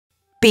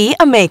Be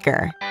a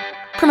maker.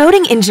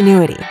 Promoting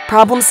ingenuity,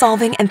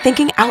 problem-solving, and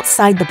thinking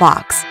outside the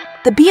box,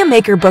 the Be a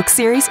Maker book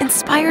series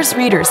inspires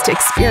readers to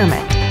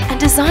experiment and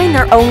design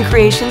their own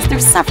creations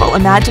through several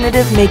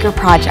imaginative maker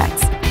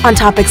projects on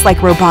topics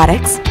like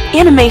robotics,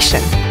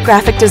 animation,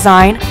 graphic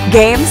design,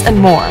 games, and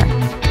more.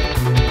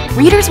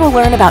 Readers will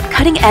learn about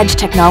cutting-edge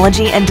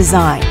technology and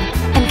design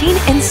and gain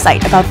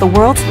insight about the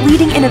world's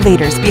leading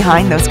innovators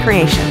behind those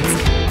creations.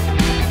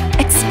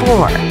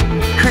 Explore,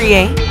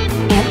 create,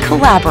 and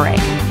collaborate.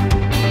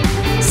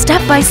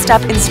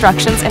 Step-by-step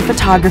instructions and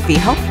photography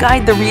help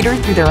guide the reader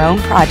through their own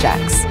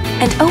projects.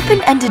 And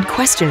open-ended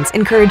questions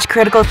encourage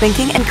critical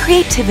thinking and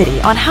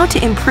creativity on how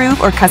to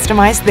improve or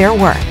customize their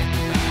work.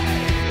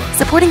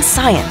 Supporting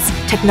science,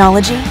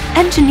 technology,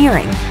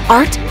 engineering,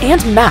 art,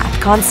 and math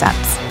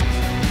concepts.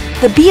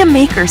 The Be a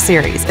Maker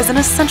series is an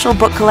essential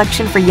book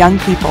collection for young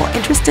people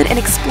interested in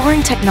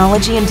exploring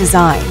technology and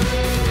design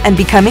and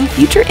becoming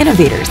future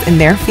innovators in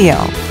their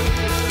field.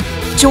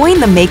 Join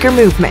the maker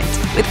movement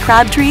with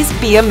Crabtree's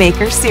Be a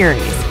Maker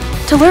series.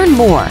 To learn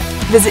more,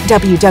 visit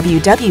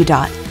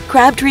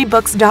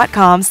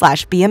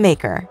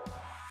www.crabtreebooks.com/beamaker.